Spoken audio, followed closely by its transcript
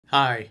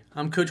Hi,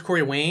 I'm Coach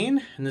Corey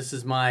Wayne, and this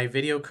is my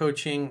video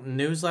coaching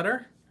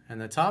newsletter. And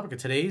the topic of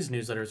today's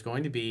newsletter is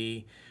going to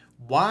be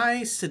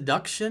why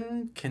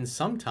seduction can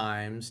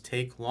sometimes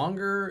take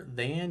longer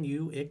than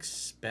you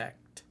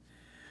expect.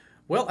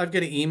 Well, I've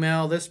got an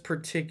email. This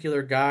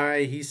particular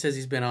guy, he says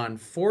he's been on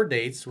 4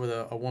 dates with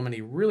a woman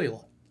he really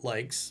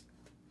likes,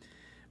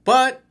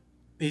 but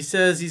he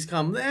says he's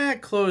come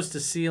that close to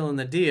sealing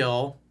the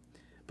deal,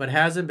 but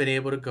hasn't been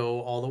able to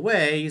go all the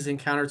way. He's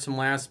encountered some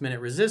last-minute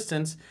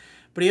resistance.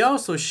 But he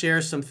also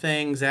shares some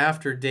things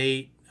after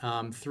date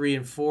 3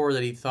 and 4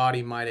 that he thought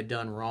he might have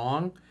done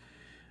wrong.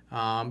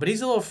 But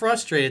he's a little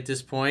frustrated at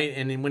this point.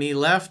 And when he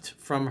left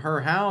from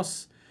her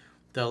house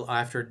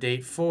after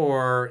date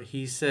 4,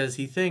 he says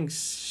he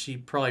thinks she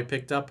probably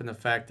picked up in the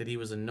fact that he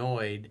was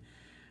annoyed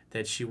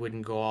that she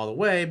wouldn't go all the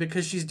way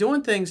because she's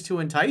doing things to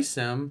entice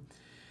him.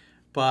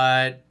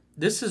 But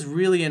this is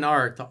really an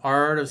art, the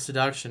art of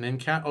seduction,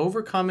 and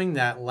overcoming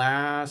that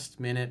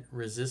last-minute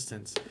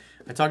resistance.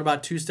 I talk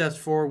about 2 steps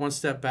forward, 1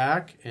 step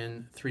back,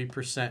 and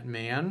 3%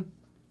 man.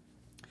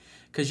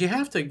 Because you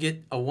have to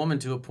get a woman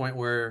to a point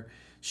where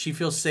she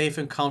feels safe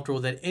and comfortable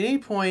that at any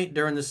point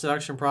during the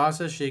seduction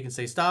process, she can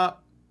say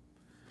stop,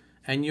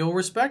 and you'll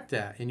respect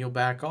that, and you'll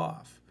back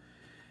off.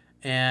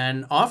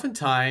 And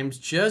oftentimes,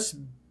 just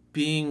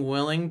being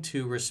willing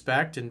to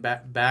respect and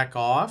back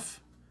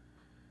off,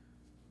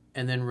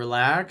 and then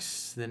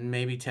relax, then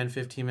maybe 10,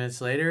 15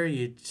 minutes later,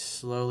 you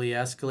slowly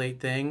escalate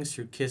things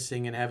through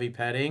kissing and heavy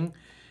petting.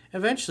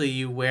 Eventually,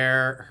 you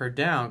wear her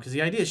down because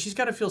the idea is she's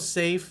got to feel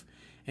safe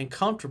and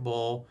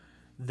comfortable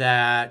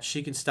that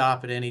she can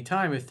stop at any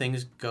time if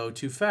things go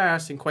too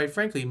fast. And quite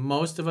frankly,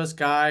 most of us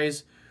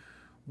guys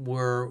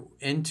were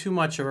in too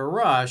much of a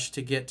rush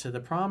to get to the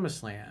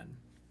promised land.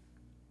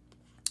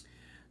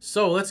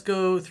 So let's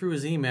go through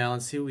his email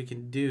and see what we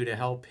can do to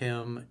help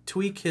him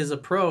tweak his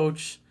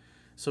approach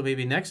so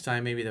maybe next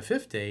time, maybe the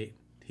 5th date,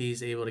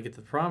 he's able to get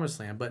to the promised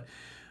land. But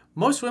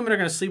most women are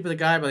going to sleep with a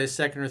guy by the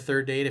 2nd or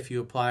 3rd date if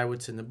you apply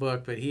what's in the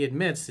book, but he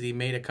admits that he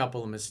made a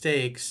couple of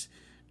mistakes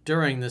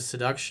during the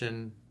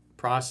seduction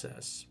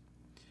process.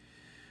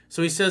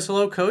 So he says,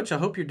 hello, Coach. I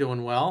hope you're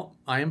doing well.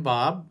 I am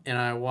Bob, and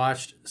I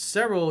watched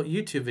several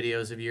YouTube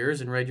videos of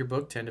yours and read your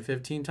book 10 to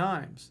 15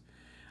 times.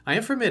 I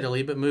am from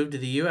Italy, but moved to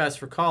the U.S.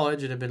 for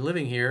college and have been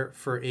living here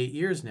for 8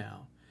 years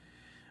now.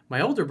 My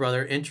older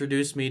brother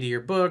introduced me to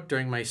your book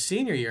during my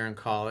senior year in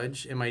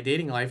college, and my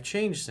dating life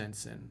changed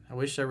since then. I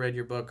wish I read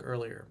your book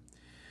earlier.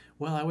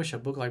 Well, I wish a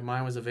book like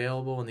mine was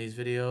available in these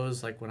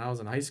videos like when I was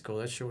in high school.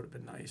 That sure would have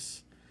been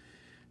nice.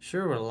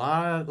 Sure, were a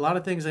lot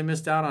of things I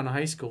missed out on in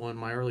high school in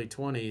my early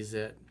 20s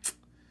that,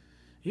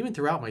 even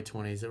throughout my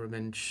 20s, it would have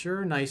been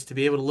sure nice to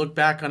be able to look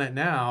back on it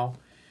now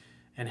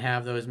and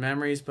have those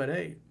memories. But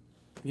hey,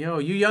 you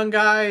young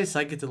guys,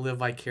 I get to live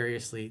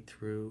vicariously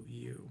through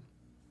you.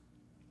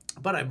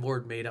 But I'm more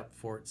made up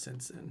for it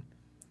since then.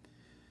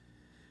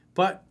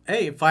 But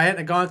hey, if I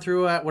hadn't gone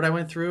through what I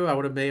went through, I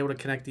would have been able to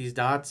connect these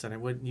dots, and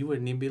you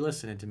wouldn't even be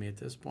listening to me at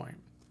this point.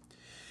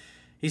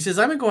 He says,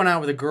 I've been going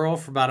out with a girl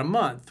for about a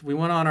month. We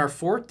went on our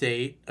 4th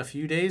date a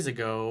few days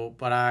ago,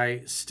 but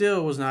I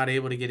still was not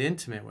able to get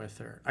intimate with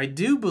her. I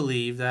do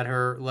believe that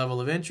her level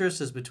of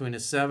interest is between a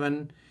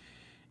 7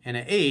 and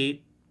an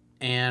 8,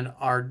 and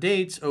our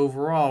dates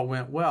overall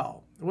went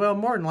well. Well,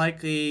 more than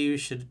likely, you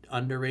should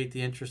underrate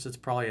the interest. It's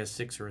probably a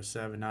 6 or a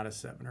 7, not a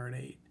 7 or an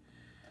 8.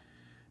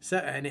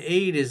 An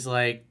 8 is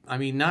like,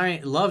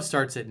 9. Love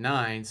starts at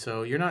 9,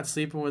 so you're not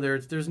sleeping with her.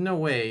 There's no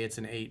way it's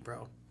an 8,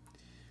 bro.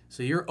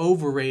 So you're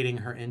overrating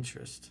her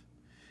interest.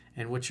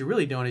 And what you're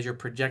really doing is you're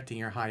projecting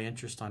your high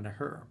interest onto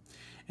her.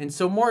 And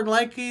so more than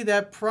likely,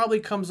 that probably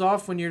comes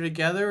off when you're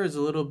together as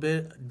a little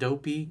bit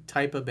dopey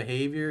type of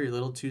behavior. You're a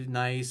little too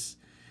nice,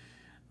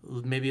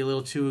 maybe a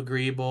little too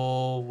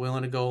agreeable,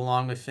 willing to go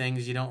along with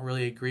things you don't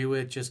really agree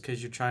with just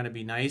because you're trying to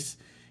be nice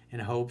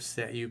in hopes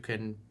that you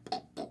can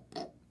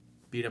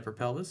beat up her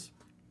pelvis.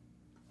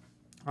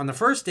 On the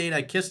 1st date,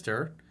 I kissed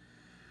her.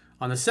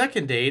 On the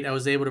 2nd date, I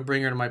was able to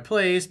bring her to my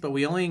place, but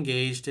we only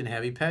engaged in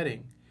heavy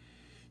petting.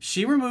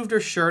 She removed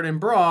her shirt and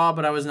bra,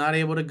 but I was not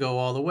able to go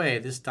all the way.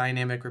 This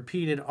dynamic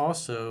repeated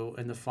also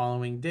in the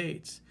following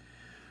dates.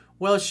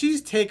 Well,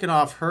 she's taken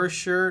off her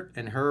shirt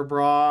and her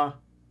bra,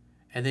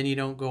 and then you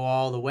don't go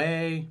all the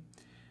way.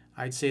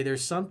 I'd say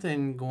there's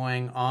something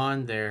going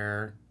on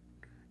there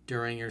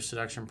during your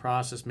seduction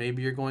process.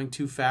 Maybe you're going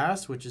too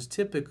fast, which is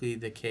typically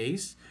the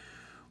case.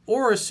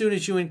 Or as soon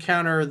as you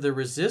encounter the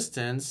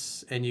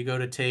resistance and you go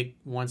to take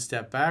 1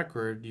 step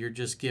backward, you're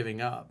just giving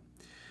up.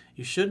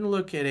 You shouldn't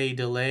look at a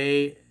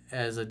delay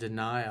as a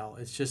denial.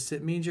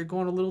 It means you're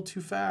going a little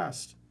too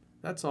fast.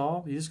 That's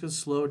all. You just got to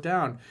slow it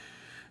down.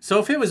 So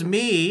if it was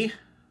me,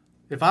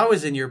 if I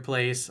was in your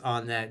place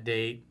on that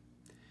date,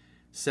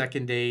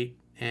 2nd date,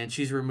 and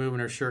she's removing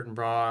her shirt and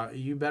bra,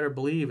 you better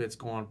believe it's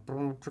going.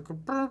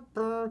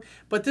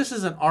 But this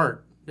is an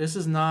art. This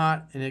is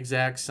not an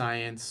exact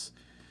science.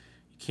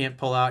 You can't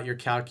pull out your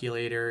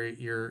calculator,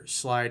 your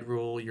slide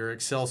rule, your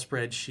Excel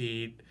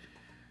spreadsheet,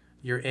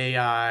 your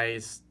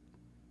AIs.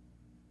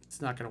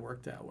 It's not going to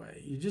work that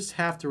way. You just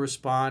have to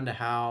respond to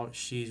how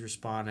she's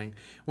responding.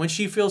 When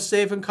she feels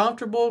safe and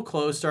comfortable,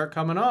 clothes start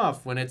coming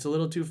off. When it's a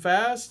little too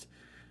fast,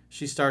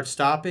 she starts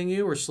stopping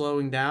you or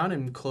slowing down,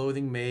 and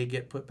clothing may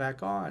get put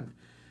back on.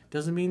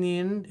 Doesn't mean the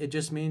end. It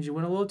just means you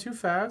went a little too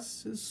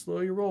fast. Just slow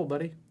your roll,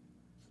 buddy.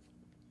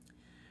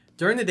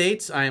 During the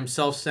dates, I am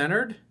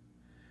self-centered.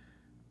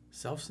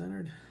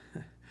 Self-centered?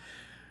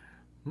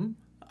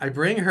 I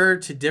bring her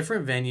to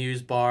different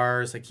venues,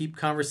 bars. I keep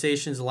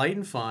conversations light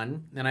and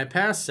fun, and I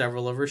pass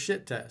several of her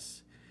shit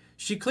tests.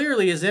 She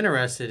clearly is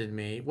interested in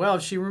me. Well,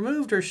 if she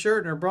removed her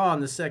shirt and her bra on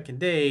the second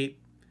date,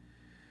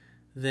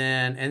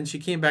 and she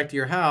came back to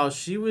your house,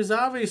 she was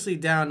obviously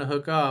down to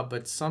hook up,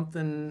 but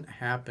something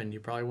happened. You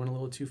probably went a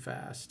little too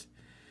fast.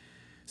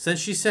 Since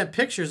she sent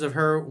pictures of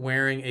her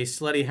wearing a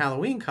slutty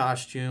Halloween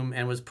costume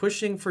and was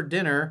pushing for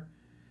dinner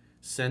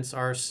since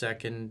our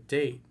second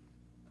date.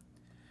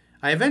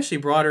 I eventually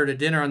brought her to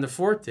dinner on the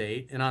fourth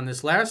date, and on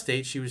this last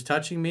date, she was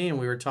touching me and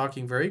we were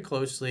talking very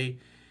closely,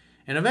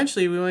 and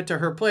eventually we went to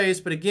her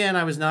place, but again,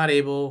 I was not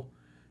able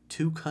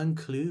to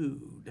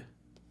conclude.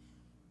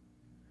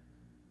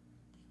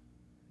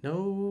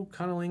 No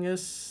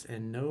cunnilingus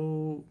and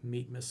no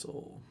meat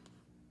missile.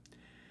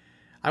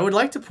 I would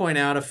like to point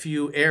out a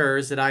few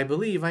errors that I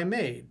believe I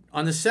made.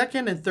 On the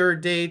second and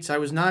third dates, I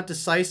was not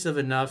decisive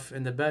enough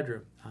in the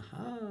bedroom.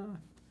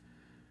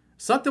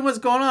 Something was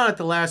going on at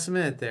the last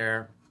minute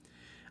there.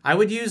 I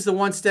would use the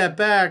one step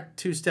back,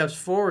 two steps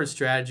forward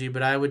strategy,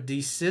 but I would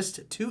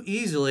desist too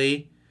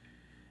easily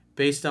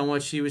based on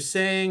what she was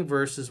saying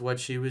versus what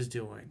she was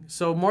doing.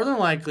 So more than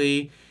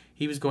likely,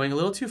 he was going a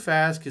little too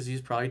fast because he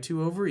was probably too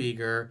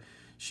overeager.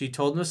 She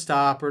told him to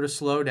stop or to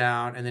slow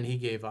down, and then he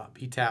gave up.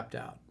 He tapped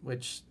out,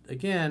 which,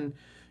 again,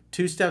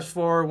 2 steps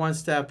forward, 1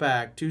 step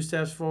back, 2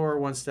 steps forward,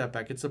 1 step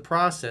back. It's a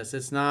process.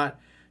 It's not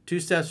 2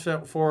 steps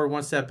forward,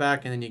 1 step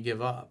back, and then you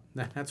give up.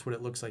 That's what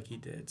it looks like he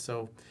did.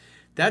 So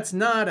that's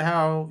not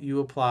how you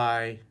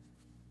apply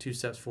 2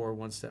 steps forward,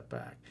 1 step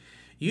back.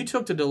 You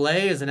took the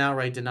delay as an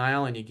outright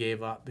denial, and you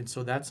gave up, and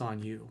so that's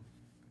on you.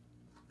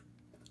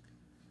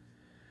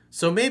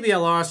 So maybe I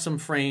lost some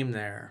frame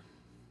there.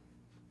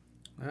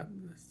 That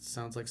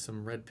sounds like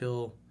some red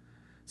pill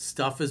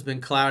stuff has been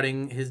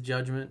clouding his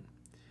judgment.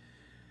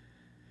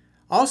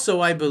 Also,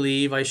 I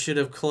believe I should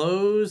have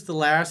closed the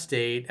last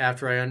date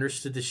after I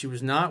understood that she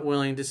was not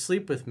willing to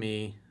sleep with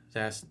me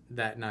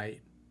that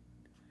night.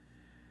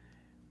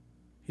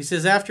 He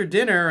says, after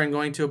dinner and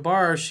going to a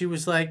bar, she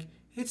was like,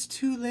 "It's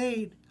too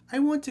late. I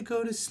want to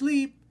go to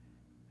sleep.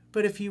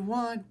 But if you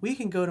want, we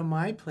can go to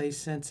my place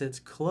since it's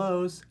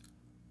closed."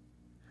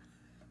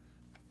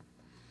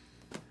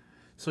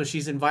 So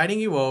she's inviting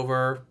you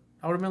over.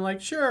 I would have been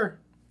like, sure.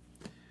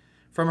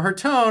 From her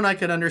tone, I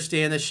could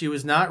understand that she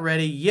was not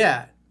ready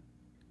yet.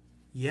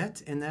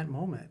 Yet in that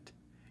moment.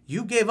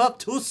 You gave up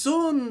too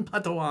soon,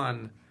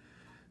 Padawan.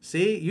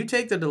 See, you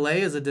take the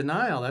delay as a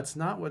denial. That's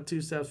not what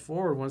 2 steps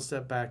forward, 1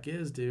 step back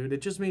is, dude.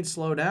 It just means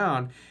slow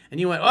down. And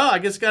you went, oh, I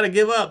just got to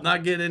give up,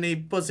 not get any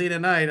pussy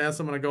tonight. Else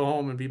I'm going to go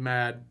home and be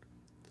mad.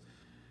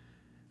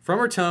 From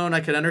her tone, I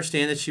could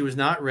understand that she was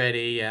not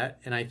ready yet,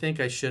 and I think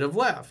I should have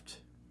left.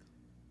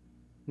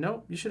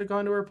 Nope, you should have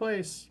gone to her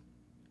place.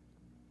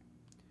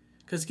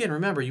 Because again,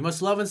 remember, you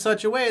must love in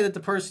such a way that the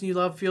person you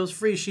love feels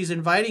free. She's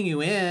inviting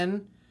you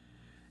in.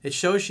 It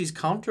shows she's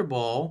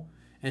comfortable.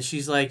 And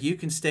she's like, you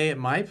can stay at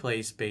my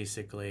place,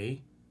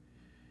 basically.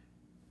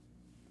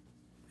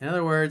 In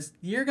other words,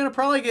 you're going to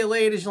probably get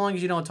laid as long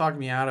as you don't talk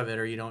me out of it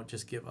or you don't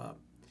just give up.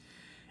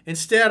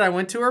 Instead, I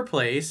went to her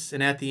place.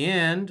 And at the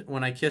end,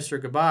 when I kissed her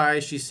goodbye,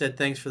 she said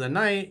thanks for the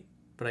night.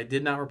 But I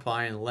did not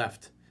reply and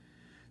left.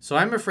 So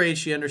I'm afraid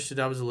she understood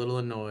I was a little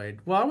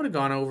annoyed. Well, I would have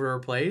gone over to her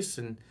place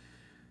and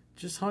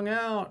just hung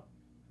out.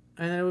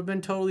 And it would have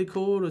been totally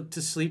cool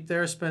to sleep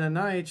there, spend a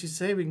night. She'd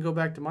say, we can go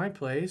back to my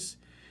place.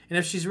 And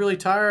if she's really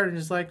tired and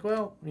is like,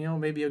 well,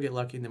 maybe you'll get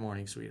lucky in the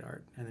morning,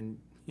 sweetheart. And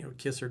then,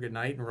 kiss her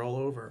goodnight and roll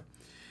over.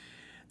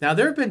 Now,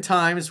 there have been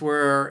times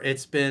where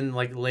it's been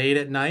like late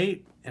at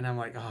night. And I'm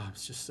like, oh, I'm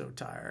just so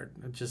tired.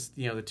 I'm just,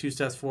 the 2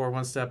 steps forward,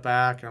 1 step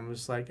back. And I'm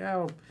just like,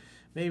 oh,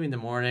 maybe in the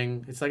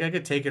morning. It's like I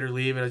could take it or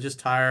leave it. I'm just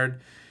tired.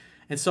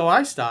 And so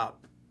I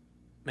stop.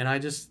 And I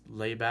just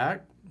lay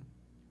back.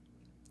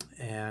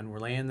 And we're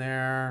laying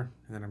there.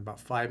 And then about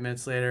 5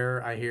 minutes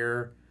later, I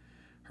hear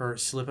her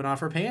slipping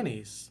off her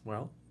panties.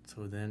 Well,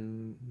 so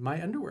then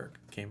my underwear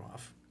came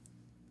off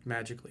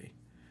magically.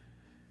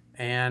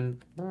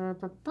 And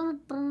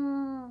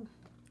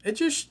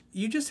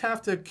you just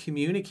have to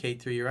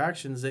communicate through your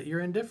actions that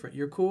you're indifferent.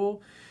 You're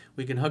cool.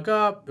 We can hook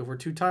up. If we're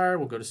too tired,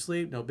 we'll go to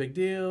sleep. No big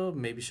deal.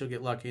 Maybe she'll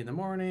get lucky in the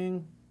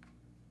morning.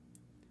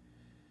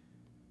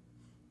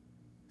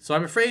 So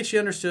I'm afraid she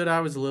understood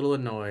I was a little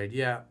annoyed.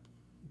 Yeah,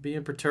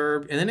 being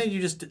perturbed. And then you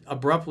just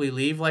abruptly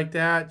leave like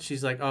that.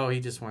 She's like, oh,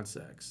 he just wants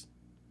sex.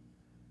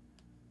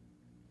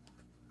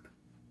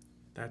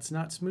 That's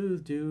not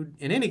smooth, dude.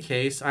 In any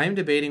case, I am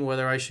debating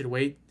whether I should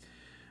wait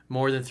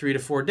more than 3 to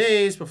 4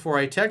 days before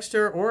I text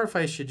her, or if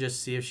I should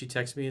just see if she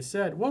texts me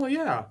instead. Well,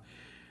 yeah.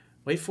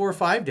 Wait 4 or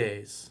 5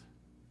 days.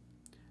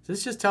 So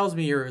this just tells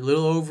me you're a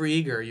little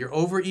overeager. You're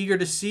overeager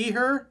to see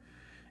her,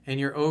 and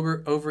you're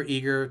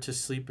overeager to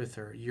sleep with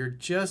her.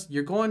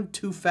 You're going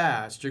too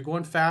fast. You're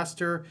going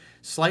faster,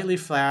 slightly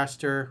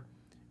faster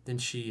than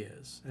she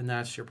is, and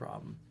that's your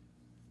problem.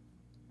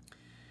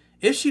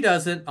 If she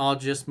doesn't, I'll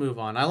just move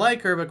on. I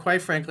like her, but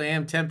quite frankly, I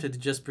am tempted to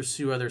just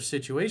pursue other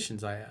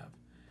situations I have.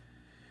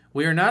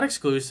 We are not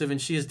exclusive,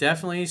 and she is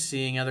definitely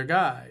seeing other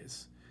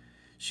guys.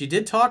 She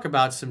did talk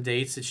about some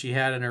dates that she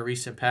had in her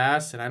recent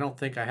past, and I don't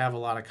think I have a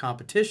lot of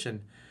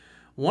competition.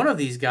 One of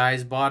these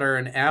guys bought her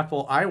an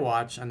Apple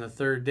iWatch on the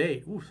third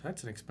date. Ooh,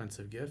 that's an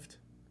expensive gift.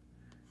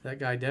 That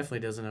guy definitely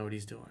doesn't know what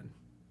he's doing.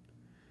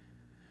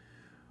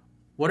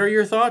 What are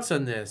your thoughts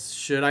on this?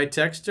 Should I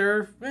text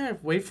her?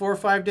 Wait 4 or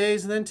 5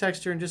 days and then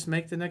text her and just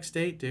make the next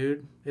date,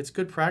 dude. It's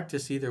good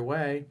practice either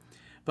way.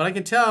 But I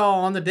can tell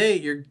on the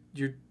date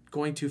you're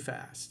going too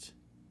fast.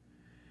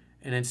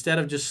 And instead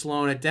of just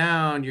slowing it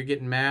down, you're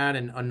getting mad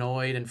and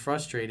annoyed and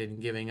frustrated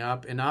and giving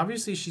up. And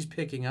obviously she's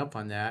picking up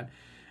on that.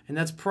 And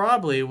that's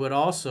probably what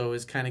also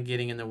is kind of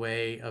getting in the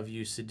way of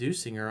you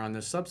seducing her on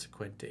the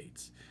subsequent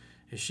dates.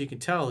 Is she can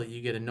tell that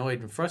you get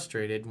annoyed and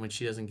frustrated when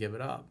she doesn't give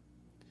it up.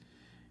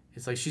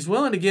 It's like she's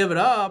willing to give it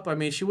up. I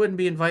mean, she wouldn't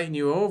be inviting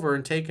you over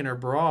and taking her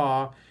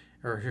bra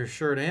or her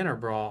shirt and her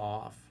bra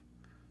off.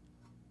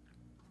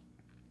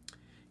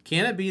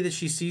 Can it be that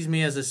she sees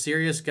me as a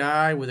serious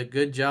guy with a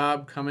good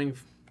job coming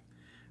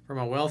from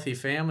a wealthy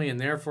family and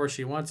therefore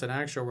she wants an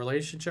actual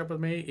relationship with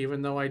me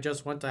even though I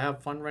just want to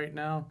have fun right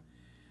now?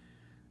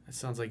 That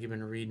sounds like you've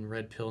been reading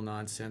red pill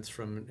nonsense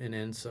from an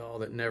incel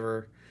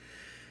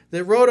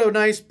that wrote a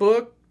nice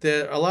book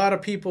that a lot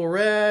of people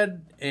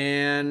read,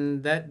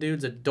 and that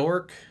dude's a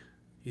dork.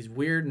 He's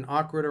weird and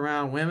awkward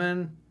around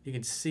women. You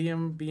can see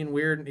him being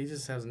weird, and he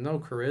just has no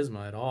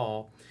charisma at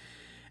all.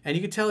 And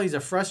you can tell he's a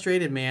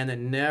frustrated man that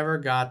never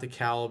got the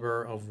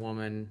caliber of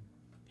woman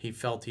he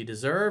felt he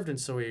deserved, and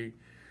so he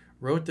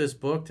wrote this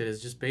book that has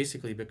just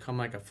basically become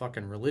like a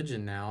fucking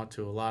religion now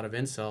to a lot of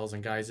incels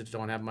and guys that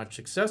don't have much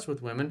success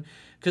with women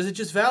because it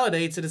just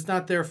validates that it's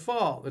not their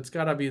fault. It's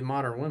got to be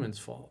modern women's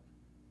fault,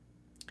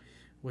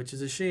 which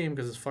is a shame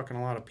because it's fucking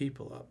a lot of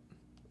people up.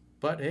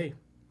 But hey,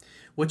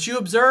 what you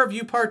observe,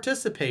 you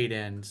participate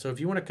in. So if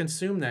you want to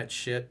consume that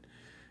shit,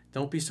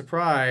 don't be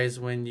surprised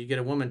when you get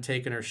a woman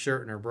taking her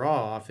shirt and her bra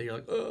off that you're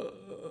like,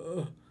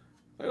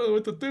 I don't know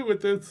what to do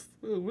with this.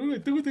 What do I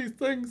do with these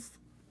things?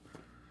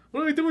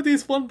 What do I do with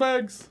these fun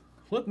bags?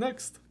 What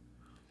next?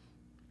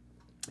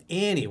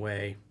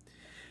 Anyway,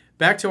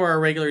 back to our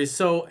regulars.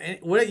 So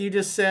what you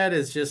just said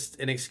is just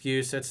an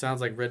excuse. That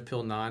sounds like red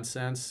pill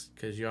nonsense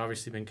because you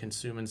obviously been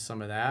consuming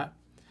some of that.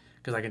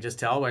 Because I can just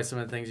tell by some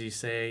of the things you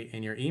say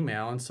in your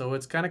email. And so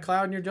it's kind of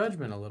clouding your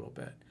judgment a little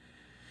bit.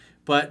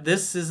 But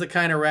this is the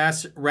kind of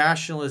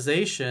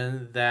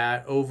rationalization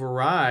that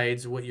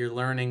overrides what you're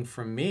learning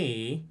from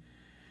me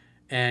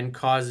and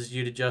causes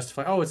you to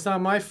justify, oh, it's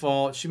not my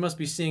fault. She must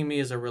be seeing me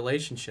as a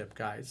relationship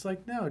guy. It's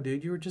like, no,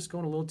 dude, you were just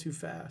going a little too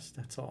fast.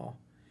 That's all.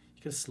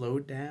 You gotta slow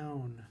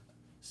down.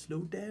 Slow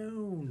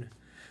down.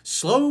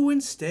 Slow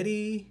and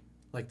steady,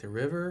 like the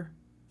river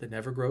that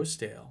never grows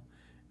stale.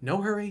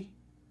 No hurry,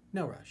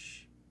 no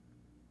rush.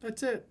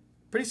 That's it.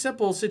 Pretty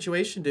simple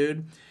situation,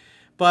 dude.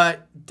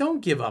 But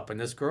don't give up on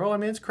this girl. I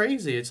mean, it's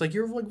crazy. It's like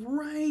you're like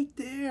right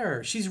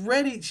there. She's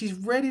ready. She's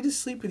ready to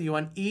sleep with you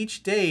on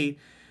each date.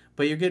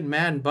 But you're getting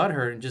mad and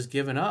butthurt and just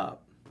giving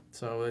up.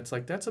 So it's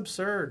like, that's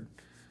absurd.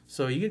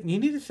 So you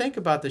need to think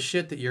about the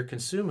shit that you're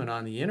consuming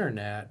on the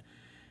internet.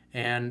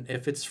 And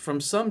if it's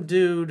from some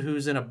dude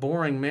who's in a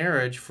boring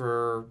marriage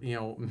for,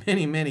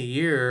 many, many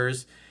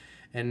years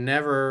and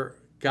never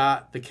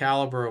got the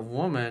caliber of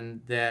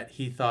woman that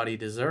he thought he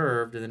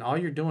deserved, and then all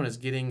you're doing is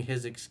getting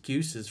his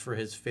excuses for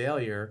his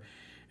failure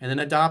and then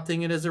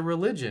adopting it as a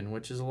religion,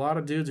 which is a lot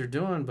of dudes are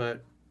doing,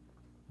 but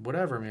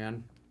whatever,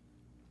 man.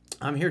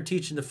 I'm here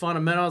teaching the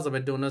fundamentals. I've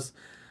been doing this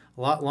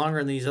a lot longer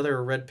than these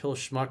other red pill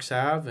schmucks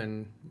have,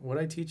 and what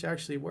I teach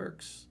actually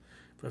works.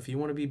 But if you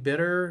want to be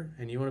bitter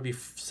and you want to be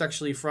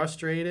sexually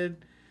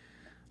frustrated,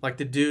 like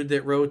the dude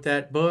that wrote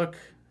that book,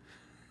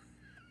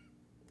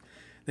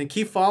 then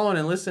keep following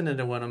and listening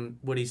to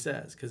what he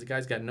says, because the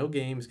guy's got no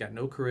game, he's got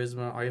no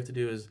charisma. All you have to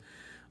do is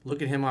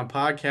look at him on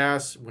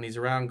podcasts when he's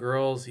around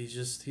girls.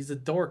 He's a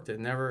dork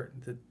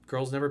that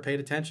girls never paid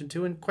attention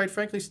to, and quite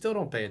frankly still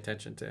don't pay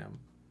attention to him.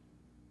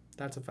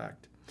 That's a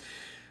fact.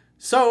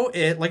 So,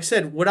 like I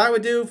said, what I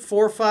would do,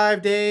 4 or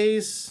 5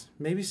 days,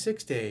 maybe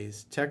 6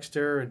 days, text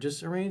her and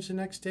just arrange the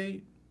next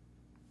date.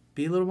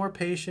 Be a little more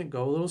patient,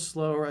 go a little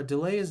slower. A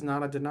delay is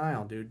not a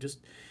denial, dude.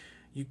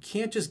 You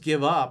can't just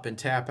give up and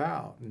tap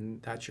out,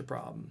 and that's your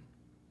problem.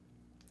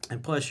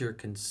 And plus, you're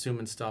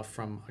consuming stuff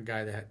from a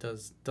guy that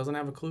doesn't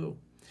have a clue.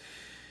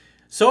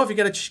 So if you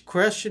got a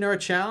question or a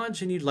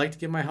challenge and you'd like to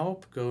get my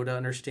help, go to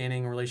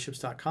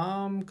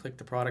understandingrelationships.com, click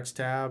the products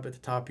tab at the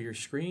top of your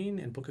screen,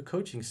 and book a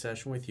coaching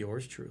session with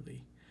yours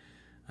truly.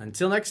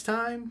 Until next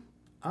time,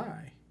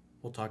 I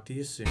will talk to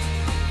you soon.